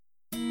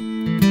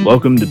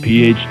Welcome to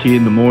PHT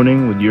in the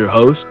Morning with your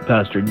host,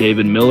 Pastor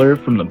David Miller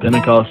from the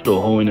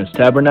Pentecostal Holiness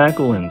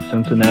Tabernacle in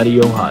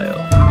Cincinnati, Ohio.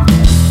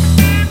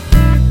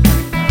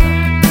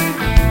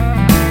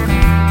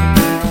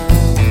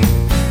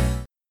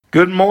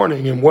 Good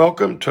morning and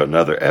welcome to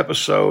another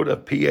episode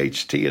of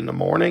PHT in the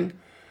Morning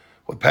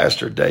with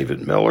Pastor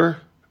David Miller,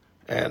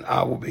 and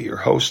I will be your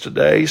host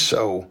today.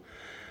 So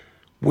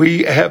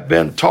we have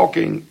been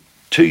talking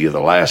to you the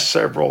last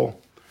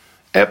several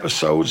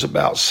episodes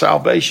about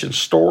salvation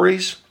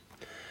stories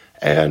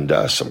and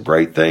some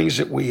great things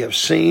that we have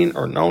seen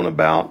or known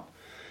about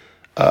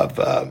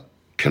of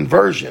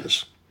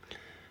conversions.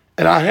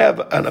 And I have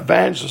an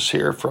evangelist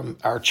here from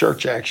our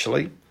church,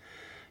 actually.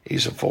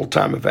 He's a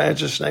full-time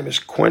evangelist. His name is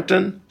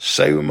Quentin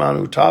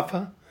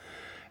Seumanutafa.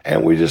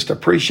 And we just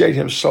appreciate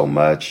him so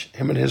much,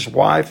 him and his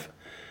wife,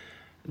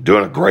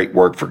 doing a great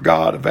work for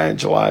God,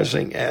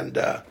 evangelizing. And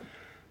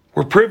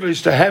we're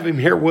privileged to have him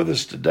here with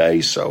us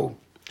today. So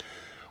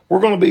we're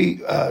going to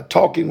be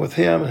talking with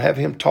him and have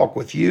him talk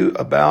with you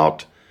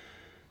about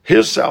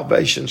his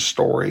salvation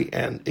story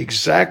and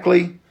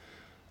exactly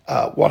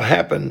what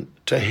happened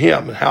to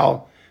him and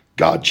how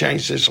God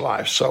changed his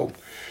life. So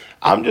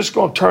I'm just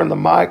going to turn the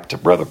mic to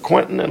Brother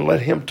Quentin and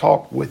let him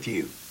talk with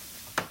you.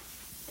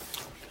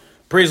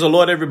 Praise the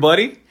Lord,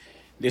 everybody.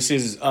 This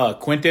is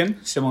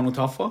Quentin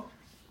Seumanutafa.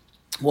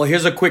 Well,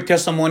 here's a quick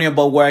testimony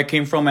about where I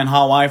came from and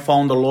how I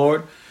found the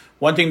Lord.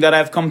 One thing that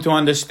I've come to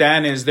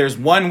understand is there's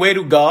one way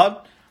to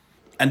God,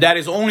 and that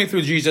is only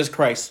through Jesus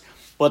Christ.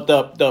 But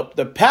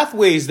the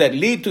pathways that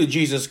lead to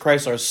Jesus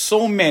Christ are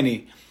so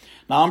many.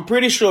 Now, I'm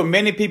pretty sure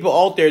many people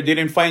out there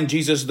didn't find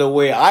Jesus the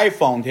way I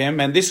found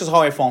him, and this is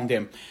how I found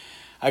him.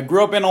 I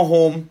grew up in a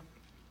home.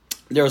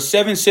 There were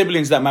 7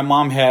 siblings that my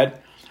mom had,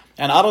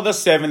 and out of the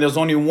 7, there's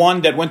only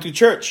one that went to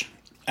church.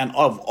 And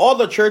of all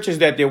the churches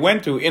that they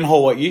went to in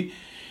Hawaii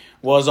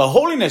was a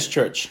holiness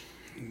church.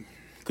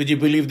 Could you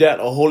believe that?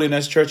 A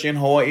holiness church in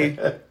Hawaii?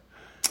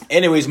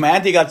 Anyways, my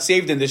auntie got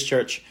saved in this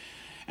church.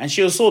 And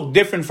she was so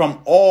different from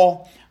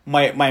all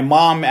my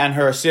mom and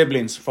her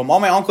siblings. From all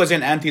my uncles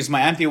and aunties,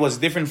 my auntie was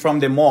different from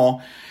them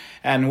all.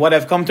 And what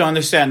I've come to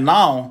understand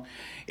now,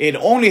 it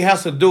only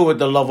has to do with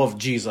the love of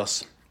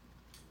Jesus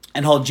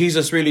and how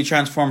Jesus really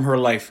transformed her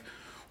life.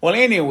 Well,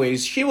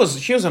 anyways, she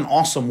was an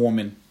awesome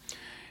woman.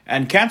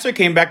 And cancer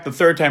came back the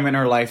 3rd time in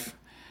her life.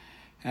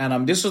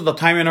 And this was the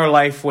time in her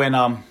life when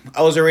I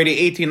was already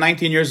 18,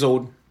 19 years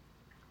old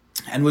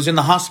and was in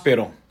the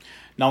hospital.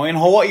 Now, in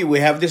Hawaii, we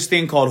have this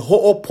thing called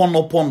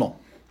ho'oponopono.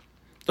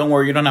 Don't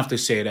worry, you don't have to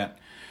say that.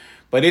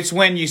 But it's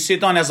when you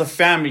sit down as a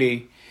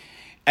family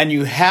and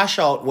you hash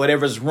out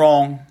whatever's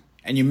wrong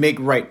and you make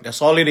right.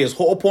 That's all it is.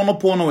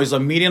 Ho'oponopono is a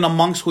meeting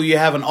amongst who you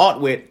have an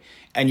ought with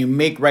and you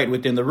make right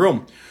within the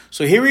room.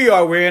 So here we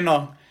are, we're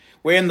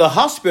in the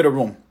hospital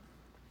room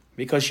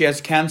because she has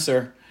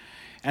cancer.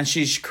 And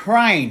she's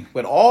crying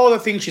with all the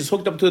things. She's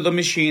hooked up to the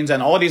machines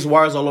and all these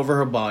wires all over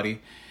her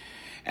body.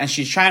 And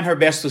she's trying her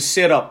best to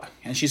sit up.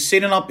 And she's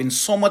sitting up in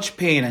so much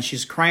pain and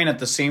she's crying at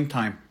the same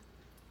time.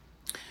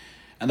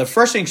 And the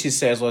first thing she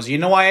says was, you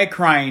know why I'm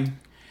crying?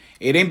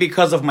 It ain't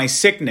because of my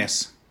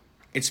sickness.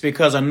 It's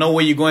because I know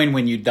where you're going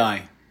when you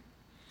die.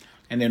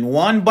 And then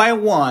one by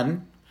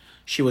one,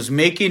 she was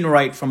making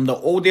right from the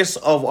oldest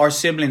of our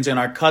siblings and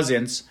our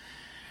cousins,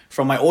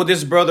 from my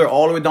oldest brother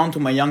all the way down to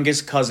my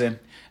youngest cousin.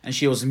 And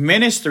she was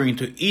ministering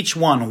to each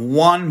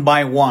one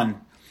by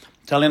one,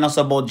 telling us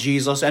about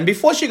Jesus. And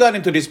before she got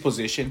into this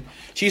position,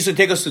 she used to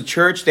take us to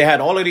church. They had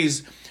all of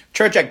these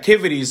church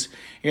activities,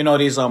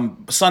 these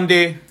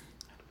Sunday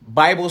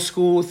Bible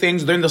school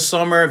things during the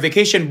summer,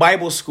 vacation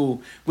Bible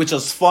school, which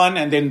was fun.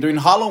 And then during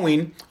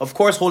Halloween, of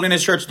course,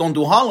 Holiness Church don't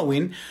do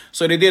Halloween.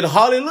 So they did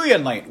Hallelujah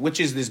Night, which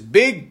is this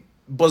big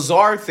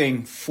bizarre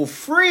thing for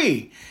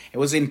free. It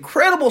was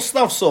incredible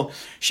stuff. So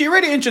she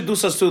already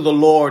introduced us to the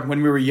Lord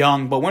when we were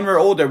young. But when we were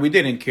older, we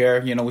didn't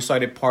care. We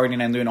started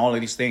partying and doing all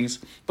of these things.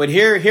 But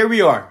here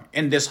we are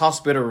in this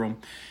hospital room.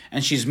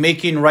 And she's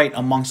making right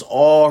amongst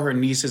all her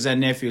nieces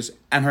and nephews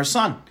and her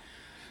son.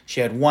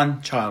 She had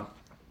one child.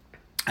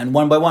 And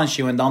one by one,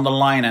 she went down the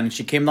line and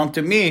she came down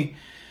to me.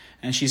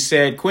 And she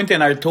said,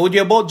 Quentin, I told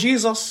you about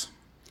Jesus.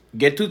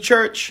 Get to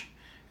church.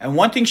 And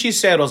one thing she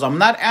said was, I'm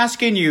not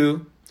asking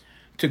you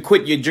to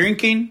quit your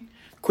drinking,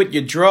 quit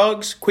your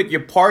drugs, quit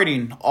your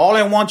partying. All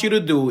I want you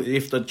to do,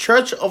 if the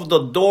church of the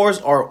doors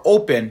are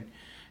open,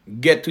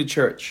 get to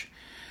church.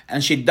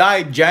 And she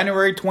died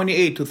January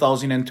 28,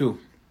 2002.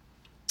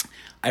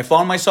 I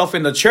found myself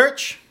in the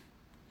church,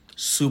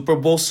 Super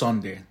Bowl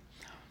Sunday.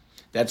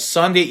 That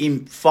Sunday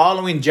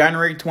following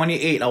January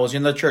 28, I was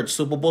in the church,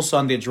 Super Bowl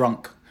Sunday,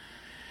 drunk.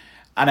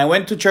 And I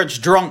went to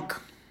church drunk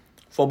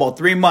for about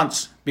 3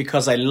 months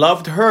because I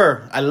loved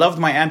her. I loved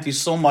my auntie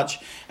so much.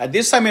 At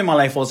this time in my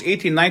life, I was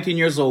 18, 19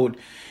 years old.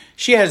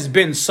 She has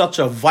been such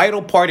a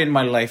vital part in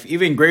my life,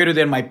 even greater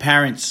than my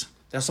parents.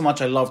 That's how much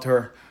I loved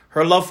her.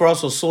 Her love for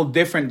us was so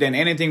different than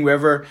anything we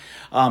ever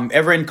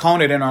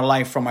encountered in our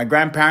life. From my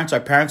grandparents, our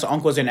parents,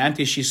 uncles, and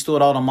aunties, she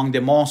stood out among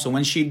them all. So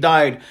when she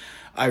died,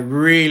 I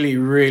really,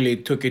 really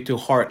took it to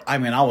heart. I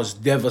mean, I was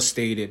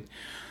devastated.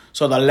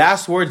 So the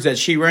last words that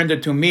she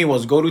rendered to me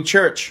was, go to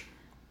church.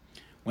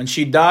 When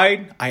she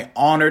died, I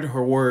honored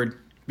her word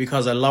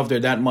because I loved her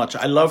that much.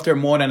 I loved her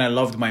more than I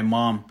loved my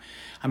mom.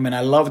 I mean,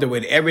 I loved her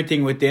with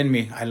everything within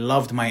me. I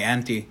loved my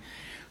auntie.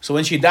 So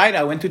when she died,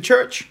 I went to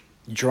church,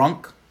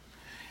 drunk.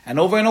 And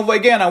over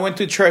again, I went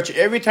to church.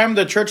 Every time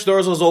the church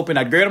doors was open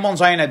at Greater Mount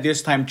Zion at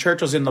this time,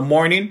 church was in the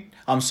morning,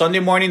 Sunday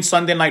morning,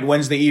 Sunday night,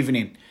 Wednesday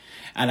evening.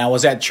 And I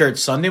was at church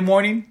Sunday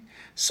morning,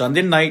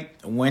 Sunday night,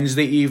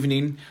 Wednesday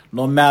evening,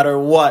 no matter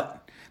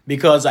what.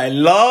 Because I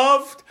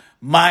loved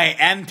my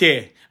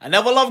auntie. I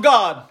never loved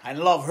God. I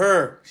love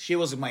her. She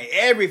was my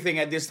everything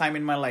at this time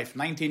in my life.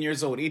 19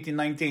 years old, 18,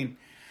 19.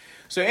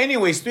 So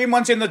anyways, 3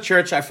 months in the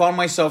church, I found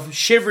myself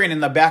shivering in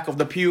the back of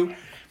the pew,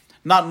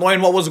 not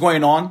knowing what was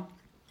going on.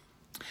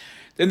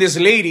 Then this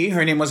lady,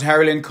 her name was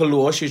Harrelyn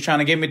Kalua, she was trying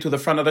to get me to the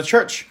front of the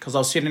church because I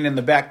was sitting in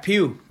the back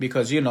pew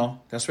because, you know,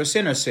 that's where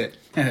sinners sit.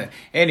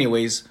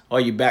 Anyways, all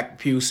you back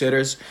pew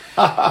sitters.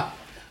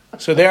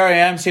 So there I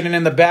am sitting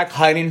in the back,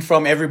 hiding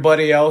from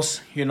everybody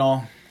else. You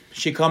know,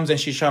 she comes and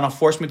she's trying to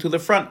force me to the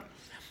front.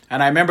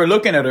 And I remember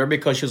looking at her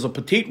because she was a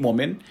petite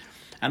woman.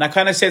 And I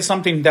kind of said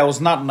something that was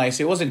not nice.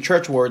 It wasn't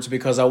church words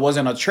because I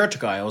wasn't a church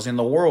guy. I was in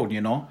the world,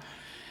 you know.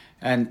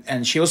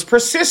 And she was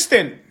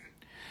persistent,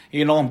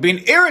 you know,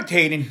 being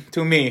irritating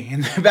to me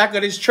in the back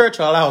of this church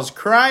while I was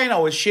crying. I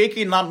was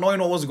shaking, not knowing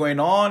what was going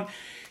on.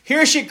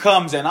 Here she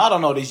comes, and I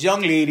don't know, this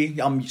young lady,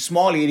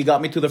 small lady, got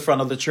me to the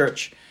front of the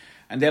church.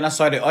 And then I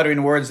started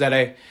uttering words that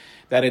I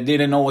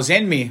didn't know was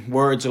in me.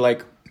 Words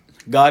like,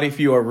 God,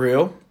 if you are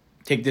real,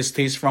 take this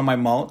taste from my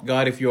mouth.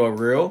 God, if you are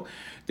real,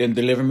 then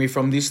deliver me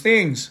from these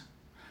things.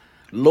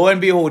 Lo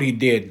and behold, he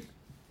did.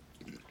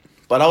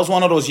 But I was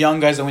one of those young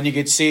guys that when you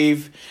get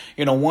saved,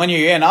 you know, 1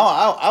 year in,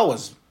 I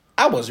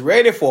was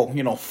ready for,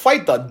 you know,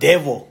 fight the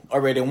devil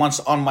already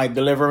once on my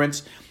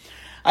deliverance.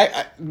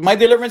 My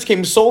deliverance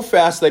came so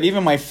fast that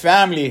even my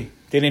family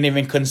didn't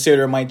even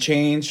consider my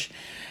change.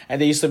 And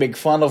they used to make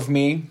fun of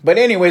me. But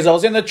anyways, I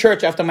was in the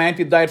church after my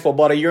auntie died for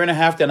about 1.5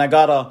 years. Then I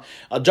got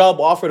a job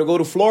offer to go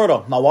to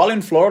Florida. Now, while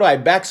in Florida, I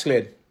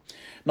backslid.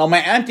 Now, my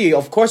auntie,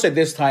 of course, at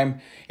this time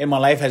in my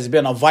life has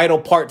been a vital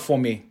part for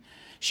me.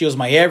 She was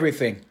my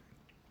everything.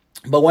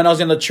 But when I was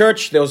in the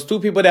church, there was 2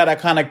 people that I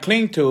kind of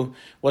cling to.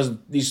 Was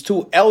these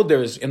 2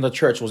 elders in the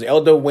church. Was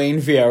Elder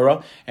Wayne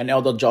Vieira and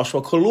Elder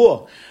Joshua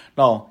Kalua.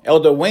 Now,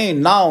 Elder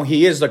Wayne, now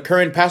he is the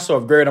current pastor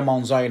of Greater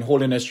Mount Zion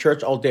Holiness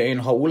Church out there in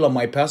Hauula.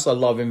 My pastor, I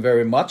love him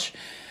very much.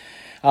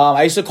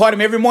 I used to call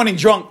him every morning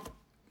drunk.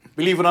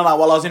 Believe it or not,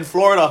 while I was in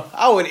Florida,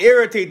 I would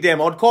irritate them.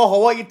 I would call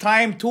Hawaii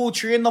time, 2,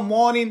 3 in the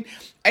morning.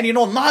 And you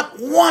know, not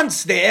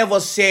once they ever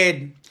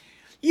said,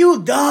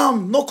 you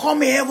dumb, no call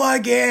me ever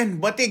again.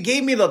 But they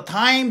gave me the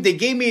time. They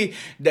gave me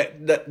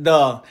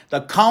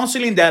the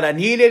counseling that I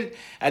needed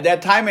at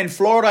that time in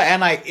Florida.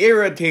 And I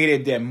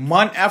irritated them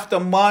month after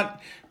month,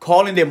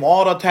 calling them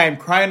all the time,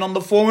 crying on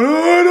the phone.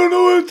 Oh, I don't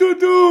know what to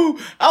do.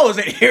 I was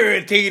an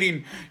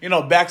irritating, you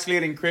know,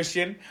 backsliding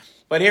Christian.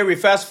 But here we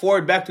fast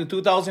forward back to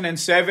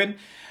 2007.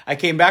 I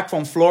came back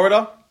from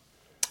Florida,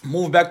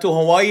 moved back to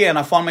Hawaii, and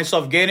I found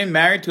myself getting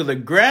married to the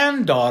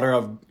granddaughter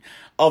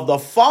of the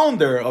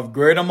founder of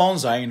Greater Mount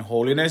Zion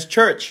Holiness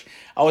Church.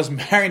 I was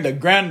marrying the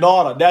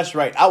granddaughter. That's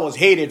right. I was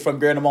hated from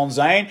Greater Mount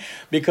Zion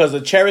because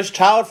the cherished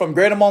child from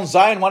Greater Mount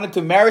Zion wanted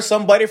to marry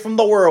somebody from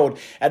the world.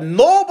 And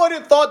nobody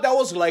thought that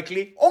was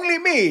likely. Only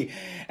me.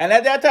 And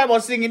at that time, I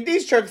was thinking,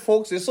 these church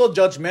folks, they're so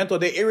judgmental,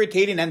 they're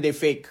irritating, and they're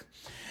fake.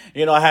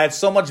 You know, I had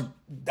so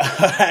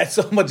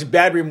much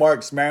bad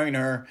remarks marrying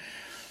her.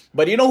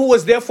 But you know who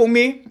was there for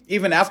me?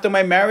 Even after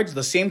my marriage,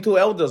 the same 2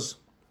 elders.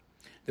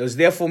 They was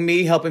there for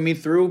me, helping me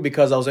through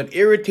because I was an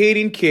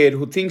irritating kid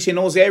who thinks he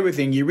knows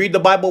everything. You read the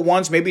Bible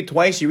once, maybe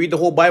twice. You read the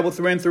whole Bible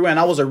through and through. And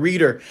I was a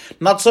reader.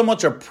 Not so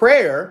much a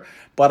prayer,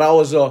 but I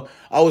was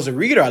a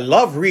reader. I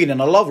love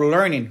reading. I love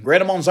learning.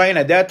 Greater Mount Zion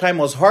at that time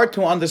was hard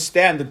to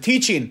understand. The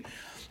teaching,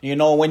 you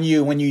know, when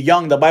you're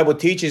young, the Bible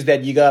teaches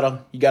that you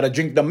gotta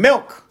drink the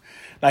milk.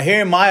 Now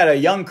here am I, a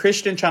young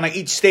Christian, trying to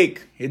eat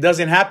steak. It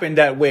doesn't happen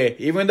that way.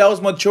 Even though I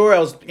was mature, I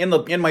was in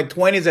my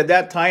 20s at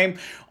that time.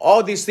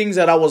 All these things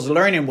that I was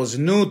learning was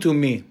new to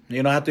me.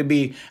 You know, I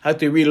had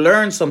to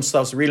relearn some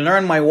stuff,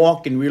 relearn my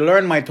walking,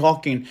 relearn my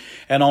talking,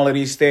 and all of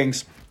these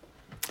things.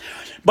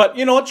 But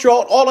you know,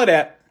 throughout all of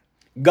that,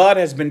 God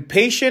has been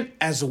patient,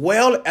 as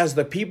well as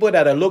the people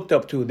that I looked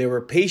up to. They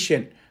were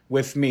patient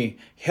with me,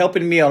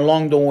 helping me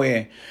along the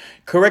way,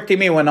 correcting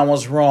me when I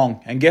was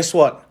wrong. And guess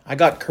what? I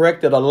got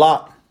corrected a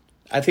lot.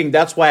 I think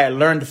that's why I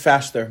learned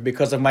faster,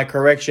 because of my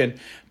correction.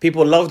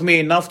 People loved me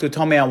enough to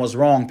tell me I was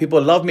wrong. People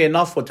loved me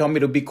enough to tell me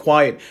to be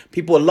quiet.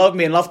 People loved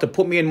me enough to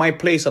put me in my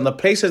place. And the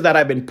places that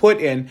I've been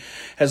put in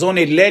has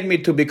only led me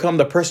to become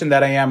the person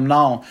that I am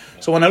now.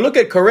 So when I look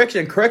at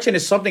correction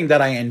is something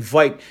that I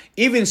invite.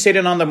 Even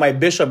sitting under my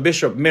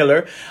Bishop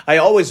Miller, I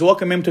always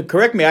welcome him to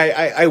correct me.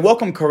 I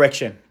welcome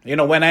correction. You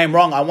know, when I am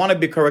wrong, I want to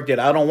be corrected.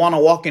 I don't want to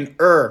walk in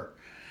error.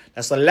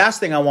 That's the last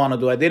thing I want to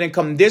do. I didn't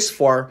come this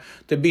far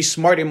to be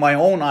smart in my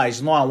own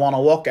eyes. No, I want to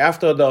walk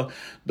after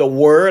the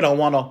word. I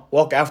want to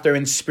walk after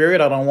in spirit.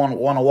 I don't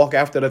want to walk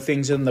after the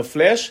things in the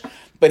flesh.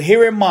 But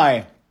here am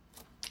I,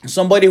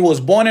 somebody who was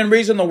born and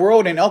raised in the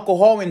world in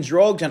alcohol and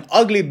drugs and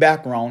ugly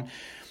background,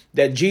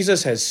 that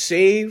Jesus has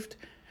saved,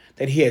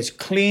 that he has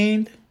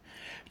cleaned.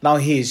 Now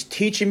he is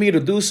teaching me to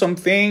do some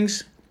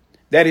things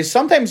that is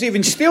sometimes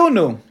even still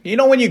new. You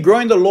know, when you grow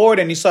in the Lord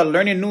and you start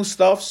learning new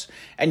stuffs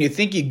and you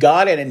think you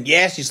got it, and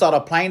yes, you start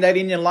applying that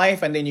in your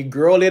life, and then you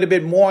grow a little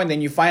bit more, and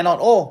then you find out,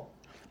 oh,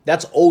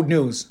 that's old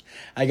news.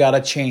 I got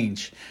to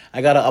change.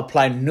 I got to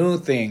apply new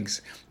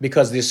things,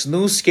 because this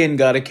new skin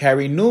got to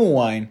carry new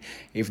wine.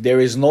 If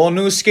there is no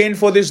new skin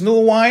for this new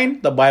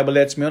wine, the Bible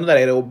lets me know that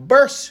it will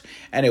burst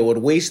and it would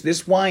waste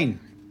this wine.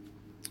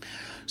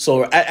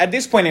 So at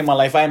this point in my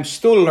life, I am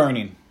still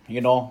learning,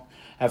 you know.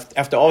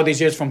 After all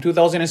these years, from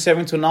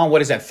 2007 to now,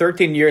 what is that,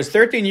 13 years?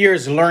 13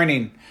 years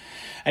learning.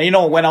 And, you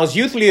know, when I was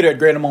youth leader at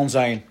Greater Mount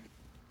Zion,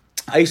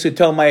 I used to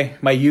tell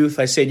my youth,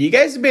 I said, you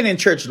guys have been in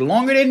church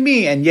longer than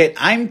me, and yet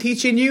I'm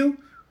teaching you.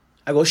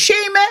 I go,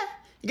 shame, man.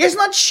 You guys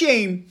not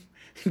shame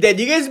that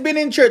you guys have been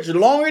in church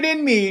longer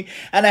than me,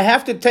 and I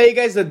have to tell you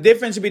guys the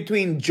difference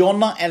between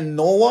Jonah and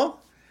Noah?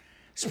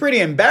 It's pretty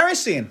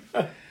embarrassing.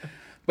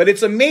 But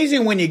it's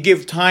amazing when you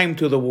give time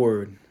to the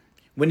word.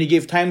 When you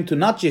give time to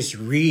not just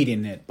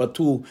reading it, but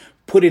to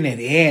putting it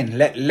in,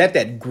 let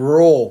that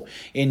grow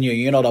in you.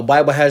 You know, the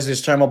Bible has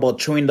this term about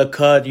chewing the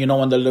cud. You know,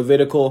 when the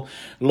Levitical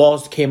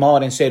laws came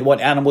out and said what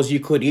animals you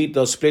could eat,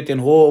 the splitting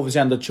hooves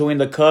and the chewing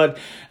the cud.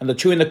 And the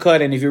chewing the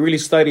cud, and if you really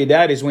study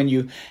that, is when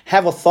you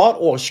have a thought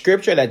or a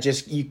scripture that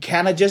just, you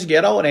cannot just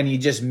get out, and you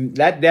just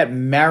let that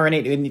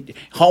marinate. In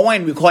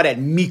Hawaiian, we call that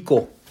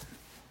miko.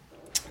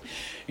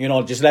 You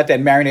know, just let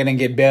that marinate and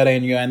get better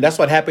in you. And that's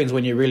what happens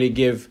when you really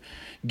give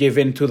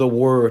into the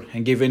word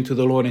and give into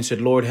the Lord and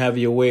said, Lord, have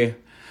your way.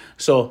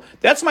 So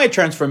that's my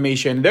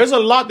transformation. There's a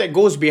lot that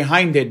goes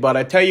behind it. But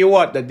I tell you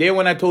what, the day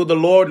when I told the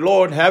Lord,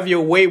 Lord, have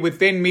your way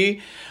within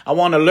me. I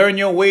want to learn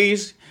your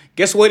ways.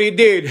 Guess what he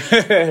did?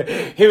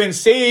 He even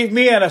saved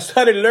me, and I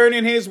started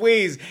learning his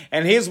ways.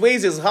 And his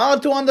ways is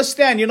hard to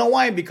understand. You know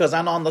why? Because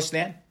I don't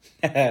understand.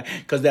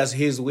 Because that's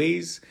his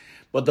ways.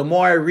 But the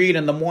more I read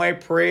and the more I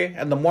pray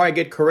and the more I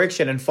get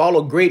correction and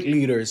follow great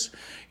leaders,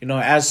 you know,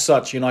 as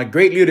such, you know,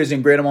 great leaders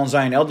in Greater Mount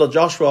Zion. Elder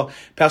Joshua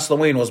Pastor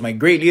Wayne was my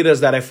great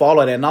leaders that I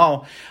followed. And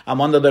now I'm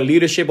under the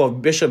leadership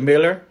of Bishop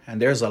Miller.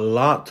 And there's a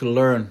lot to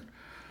learn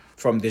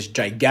from this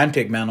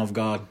gigantic man of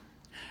God.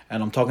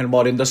 And I'm talking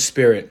about in the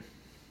spirit.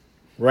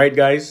 Right,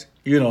 guys?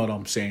 You know what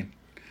I'm saying.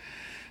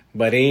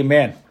 But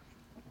amen.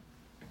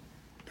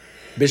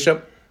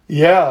 Bishop?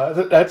 Yeah,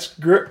 that's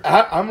great.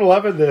 I'm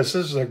loving this.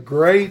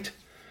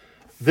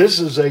 This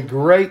is a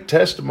great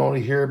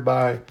testimony here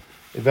by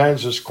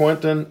Evangelist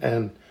Quentin,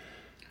 and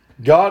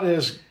God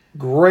has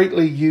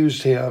greatly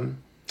used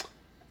him.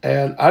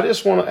 And I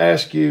just want to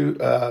ask you,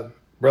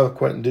 Brother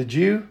Quentin, did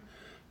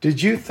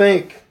you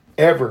think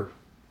ever,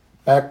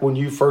 back when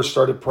you first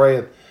started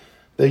praying,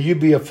 that you'd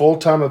be a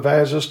full-time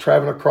evangelist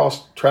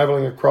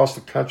traveling across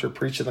the country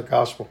preaching the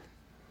gospel?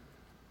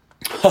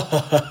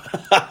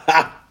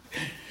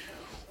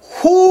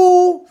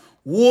 Who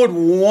would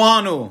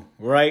want to,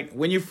 right?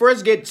 When you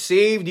first get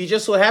saved, you're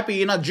just so happy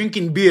you're not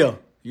drinking beer,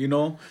 you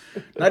know,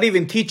 not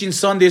even teaching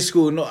Sunday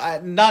school.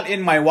 No, not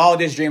in my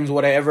wildest dreams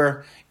would I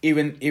ever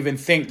even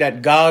think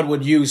that God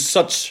would use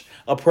such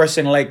a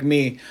person like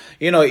me.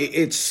 You know,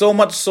 it's so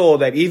much so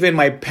that even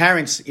my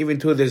parents, even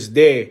to this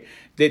day,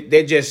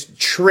 they just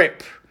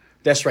trip.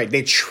 That's right,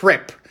 they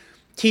trip.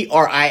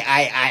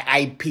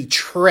 TRIIIP,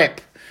 trip.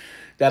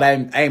 That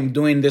I am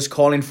doing this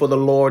calling for the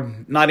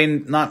Lord. Not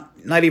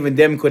even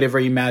them could ever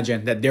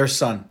imagine that their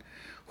son,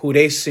 who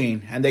they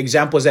seen, and the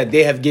examples that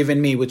they have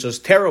given me, which was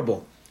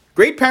terrible.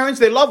 Great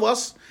parents, they love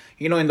us,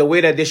 you know, in the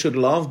way that they should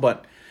love,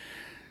 but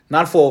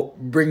not for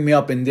bring me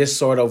up in this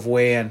sort of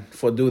way and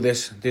for do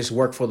this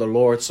work for the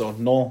Lord. So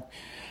no,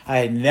 I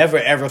had never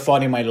ever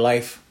thought in my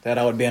life that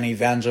I would be an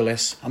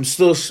evangelist. I'm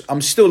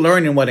still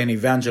learning what an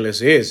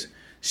evangelist is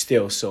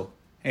still. So,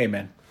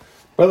 amen.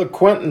 Brother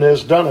Quentin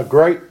has done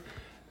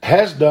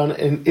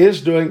and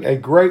is doing a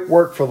great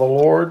work for the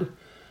Lord.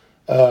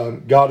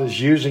 God is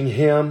using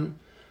him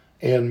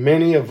in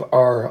many of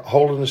our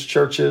holiness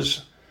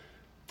churches.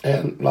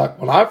 And like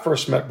when I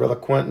first met Brother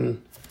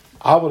Quentin,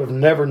 I would have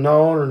never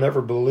known or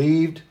never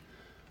believed,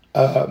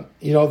 that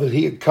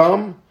he had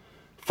come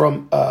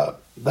from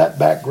that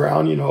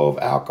background, of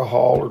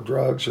alcohol or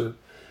drugs or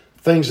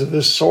things of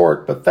this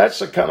sort. But that's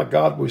the kind of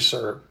God we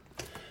serve.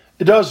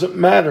 It doesn't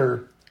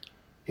matter,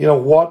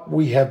 what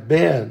we have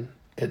been.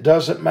 It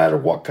doesn't matter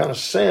what kind of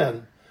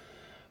sin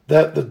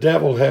that the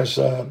devil has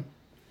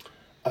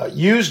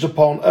used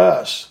upon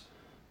us.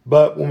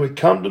 But when we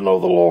come to know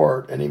the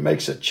Lord and he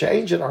makes a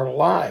change in our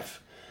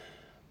life,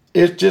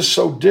 it's just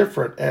so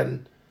different.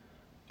 And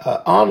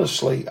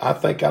honestly, I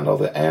think I know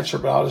the answer,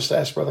 but I'll just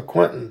ask Brother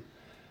Quentin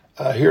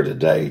here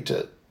today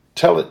to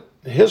tell it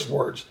his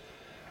words.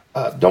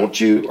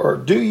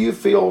 Do you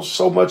feel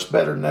so much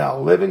better now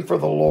living for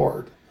the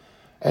Lord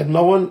and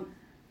knowing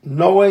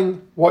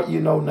what you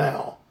know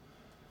now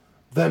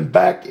than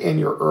back in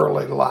your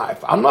early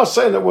life? I'm not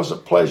saying there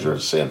wasn't pleasure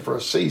and sin for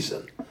a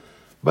season,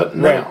 but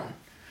now. Right.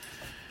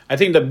 I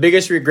think the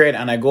biggest regret,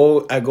 and I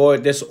go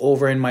at this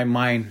over in my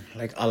mind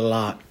like a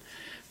lot.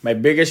 My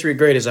biggest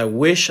regret is I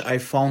wish I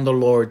found the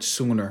Lord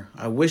sooner.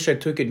 I wish I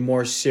took it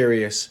more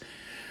serious.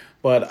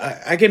 But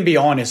I can be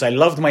honest. I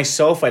loved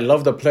myself. I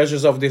love the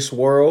pleasures of this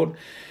world.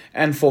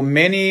 And for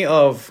many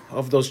of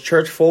those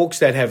church folks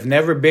that have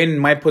never been in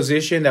my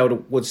position,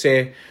 that would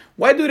say,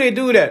 why do they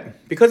do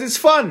that? Because it's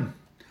fun.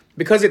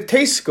 Because it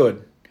tastes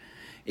good.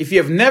 If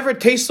you have never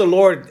tasted the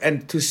Lord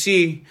and to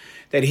see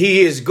that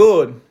He is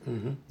good,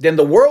 then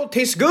the world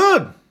tastes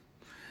good.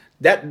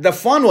 That the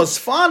fun was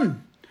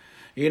fun.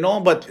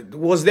 But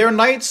was there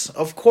nights?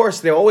 Of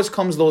course, there always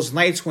comes those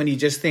nights when you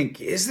just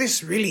think, is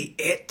this really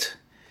it?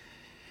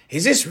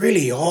 Is this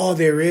really all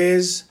there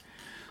is?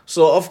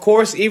 So, of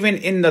course, even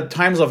in the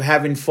times of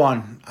having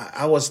fun,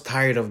 I was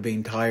tired of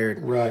being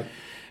tired. Right.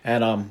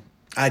 And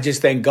I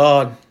just thank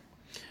God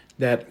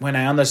that when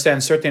I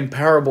understand certain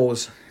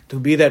parables, to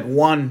be that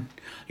one.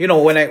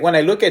 When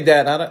I look at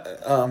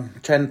that,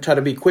 try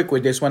to be quick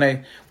with this. When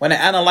I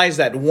analyze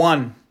that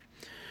one,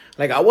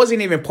 like I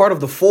wasn't even part of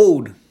the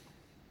fold.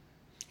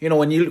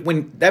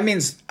 When that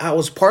means I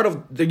was part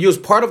of the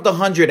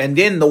 100, and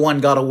then the one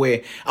got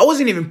away. I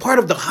wasn't even part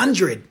of the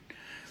 100.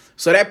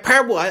 So that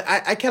parable,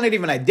 I cannot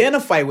even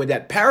identify with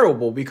that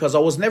parable because I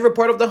was never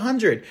part of the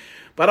 100.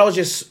 But I was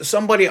just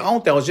somebody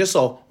out there. I was just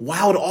a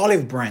wild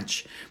olive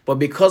branch. But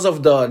because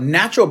of the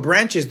natural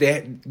branches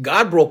that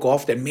God broke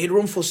off, that made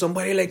room for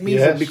somebody like me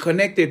to be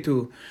connected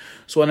to.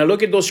 So when I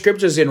look at those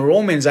scriptures in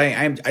Romans,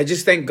 I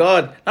just thank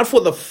God, not for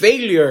the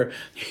failure,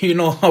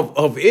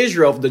 of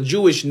Israel, of the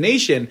Jewish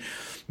nation,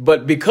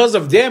 but because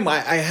of them, I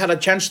had a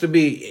chance to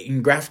be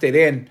engrafted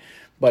in.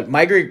 But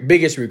my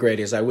biggest regret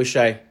is I wish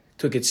I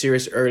took it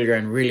serious earlier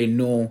and really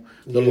knew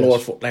the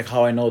Lord like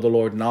how I know the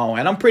Lord now.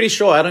 And I'm pretty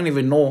sure I don't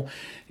even know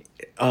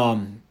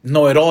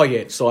it all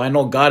yet. So I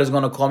know God is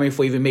going to call me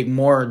for even make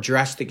more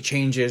drastic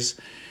changes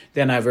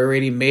than I've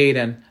already made.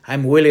 And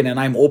I'm willing and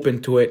I'm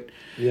open to it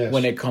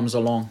when it comes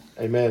along.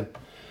 Amen.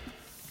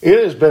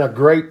 It has been a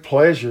great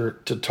pleasure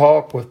to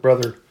talk with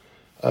Brother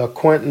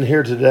Quentin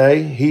here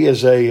today. He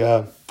is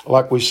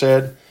like we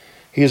said,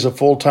 he is a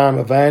full-time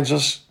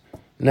evangelist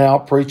now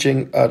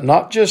preaching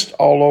not just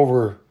all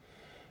over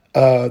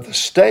the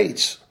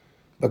States,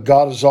 but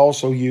God has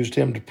also used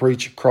him to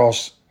preach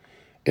across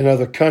in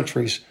other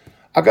countries.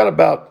 I got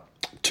about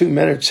 2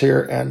 minutes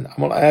here, and I'm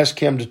going to ask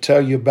him to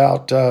tell you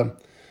about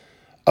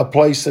a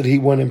place that he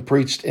went and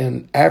preached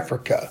in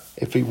Africa,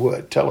 if he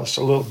would. Tell us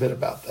a little bit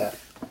about that.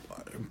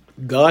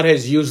 God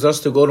has used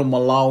us to go to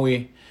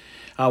Malawi.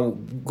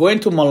 Going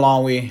to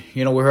Malawi,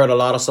 we heard a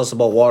lot of stuff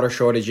about water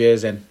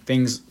shortages and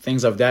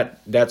things of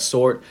that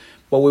sort.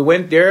 But we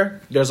went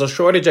there. There's a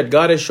shortage that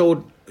God has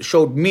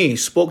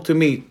spoke to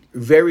me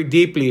very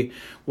deeply,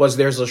 was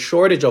there's a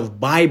shortage of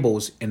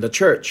Bibles in the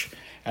church.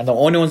 And the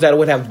only ones that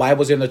would have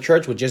Bibles in the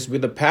church would just be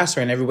the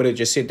pastor, and everybody would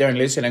just sit there and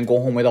listen and go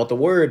home without the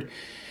word.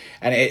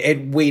 And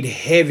it weighed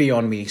heavy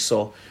on me.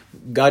 So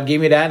God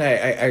gave me that.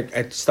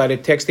 I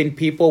started texting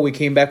people. We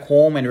came back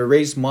home and we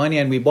raised money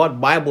and we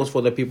bought Bibles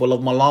for the people of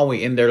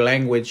Malawi in their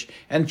language,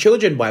 and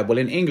children Bible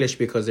in English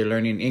because they're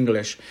learning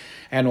English.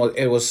 And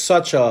it was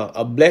such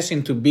a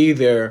blessing to be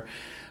there.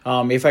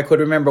 If I could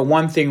remember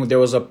one thing, there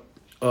was a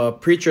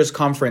preachers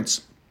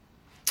conference,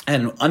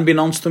 and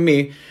unbeknownst to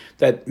me,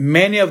 that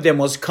many of them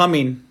was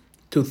coming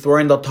to throw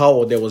in the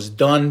towel. They was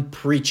done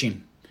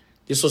preaching.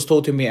 This was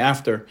told to me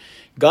after.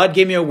 God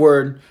gave me a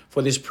word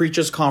for this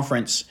preachers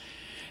conference,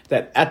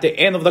 that at the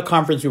end of the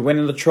conference, we went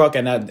in the truck,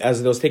 and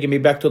as it was taking me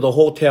back to the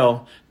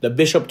hotel, the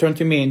bishop turned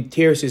to me in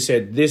tears. He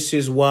said, "This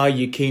is why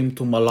you came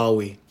to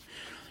Malawi,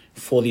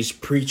 for these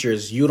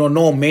preachers. You don't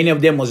know, many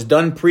of them was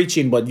done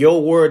preaching, but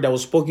your word that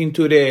was spoken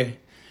to there."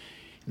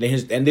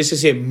 And this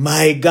is it,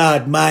 my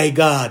God,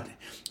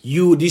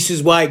 this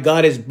is why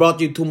God has brought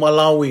you to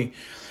Malawi.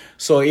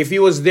 So if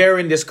you was there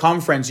in this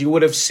conference, you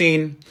would have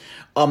seen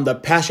the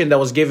passion that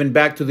was given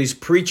back to these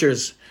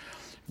preachers.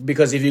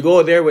 Because if you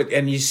go there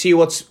and you see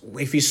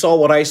if you saw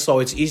what I saw,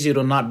 it's easy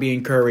to not be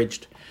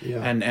encouraged.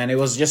 Yeah. And it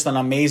was just an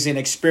amazing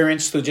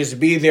experience to just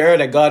be there,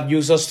 that God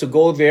used us to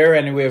go there,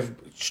 and we've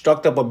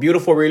struck up a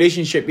beautiful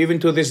relationship. Even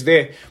to this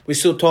day, we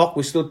still talk,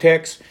 we still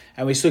text,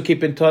 and we still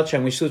keep in touch,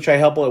 and we still try to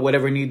help out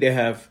whatever need they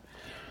have.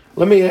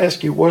 Let me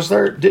ask you,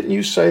 didn't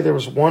you say there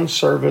was one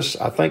service,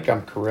 I think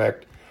I'm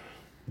correct,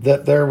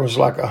 that there was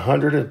like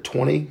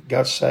 120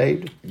 got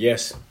saved?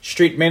 Yes.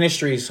 Street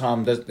ministries,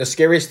 the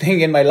scariest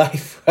thing in my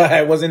life.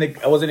 I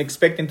wasn't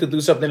expecting to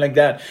do something like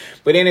that.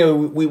 But anyway,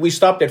 we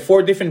stopped at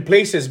 4 different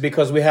places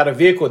because we had a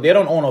vehicle. They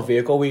don't own a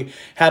vehicle. We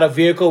had a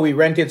vehicle. We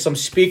rented some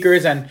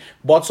speakers and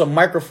bought some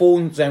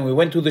microphones, and we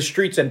went to the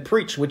streets and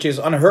preached, which is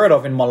unheard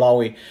of in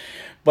Malawi.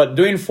 But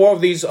doing 4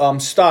 of these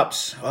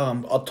stops,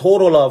 a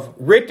total of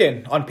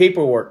written on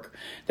paperwork,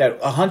 that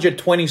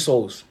 120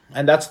 souls.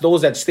 And that's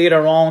those that stayed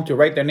around to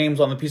write their names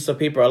on a piece of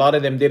paper. A lot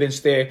of them didn't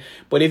stay.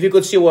 But if you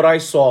could see what I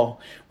saw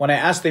when I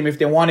asked them if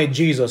they wanted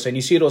Jesus, and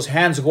you see those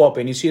hands go up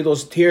and you see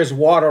those tears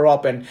water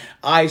up and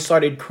I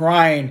started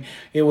crying,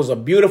 it was a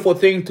beautiful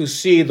thing to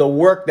see the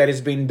work that is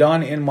being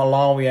done in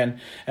Malawi.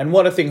 And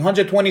what a thing,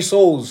 120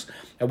 souls.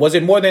 And was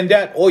it more than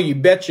that? Oh, you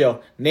betcha.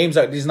 Names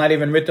is not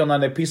even written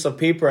on a piece of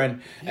paper.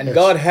 And Yes.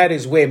 God had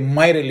his way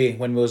mightily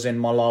when we was in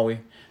Malawi.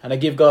 And I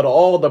give God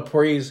all the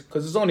praise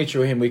because it's only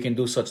through him we can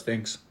do such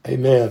things.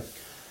 Amen.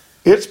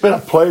 It's been a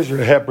pleasure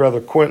to have Brother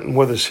Quentin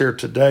with us here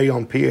today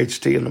on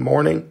PHT in the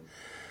morning.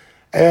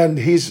 And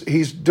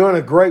he's doing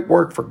a great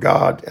work for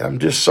God. I'm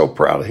just so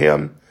proud of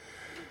him.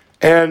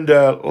 And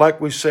like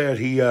we said,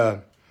 he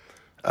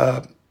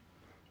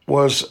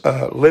was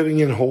living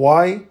in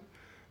Hawaii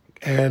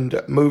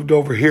and moved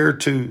over here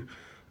to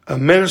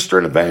minister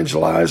and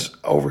evangelize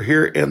over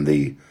here in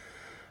the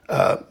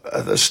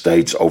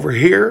States over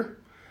here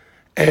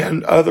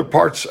and other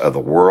parts of the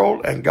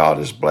world. And God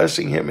is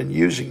blessing him and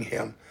using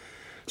him.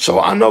 So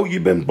I know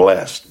you've been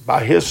blessed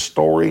by his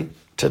story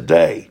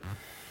today.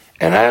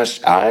 And I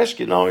ask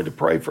you not only to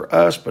pray for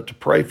us, but to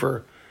pray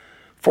for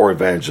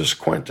Evangelist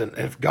Quentin.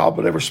 And if God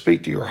would ever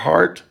speak to your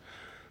heart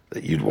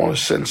that you'd want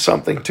to send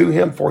something to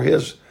him for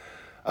his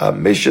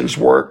missions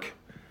work,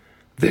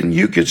 then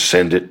you could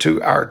send it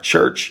to our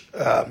church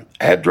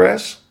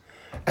address,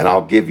 and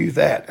I'll give you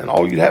that. And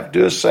all you'd have to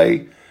do is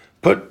say,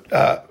 put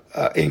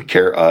in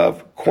care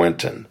of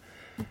Quentin,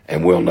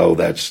 and we'll know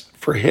that's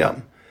for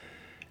him.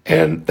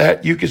 And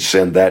that you could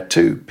send that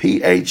to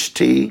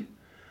PHT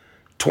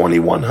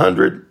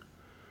 2100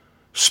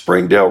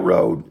 Springdale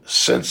Road,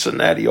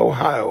 Cincinnati,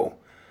 Ohio,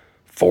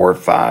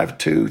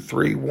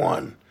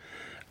 45231.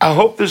 I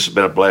hope this has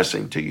been a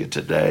blessing to you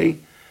today,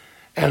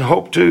 and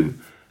hope you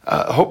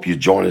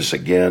join us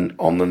again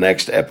on the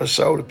next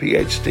episode of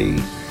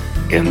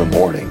PHT in the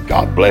morning.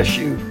 God bless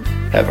you.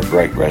 Have a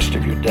great rest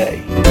of your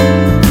day.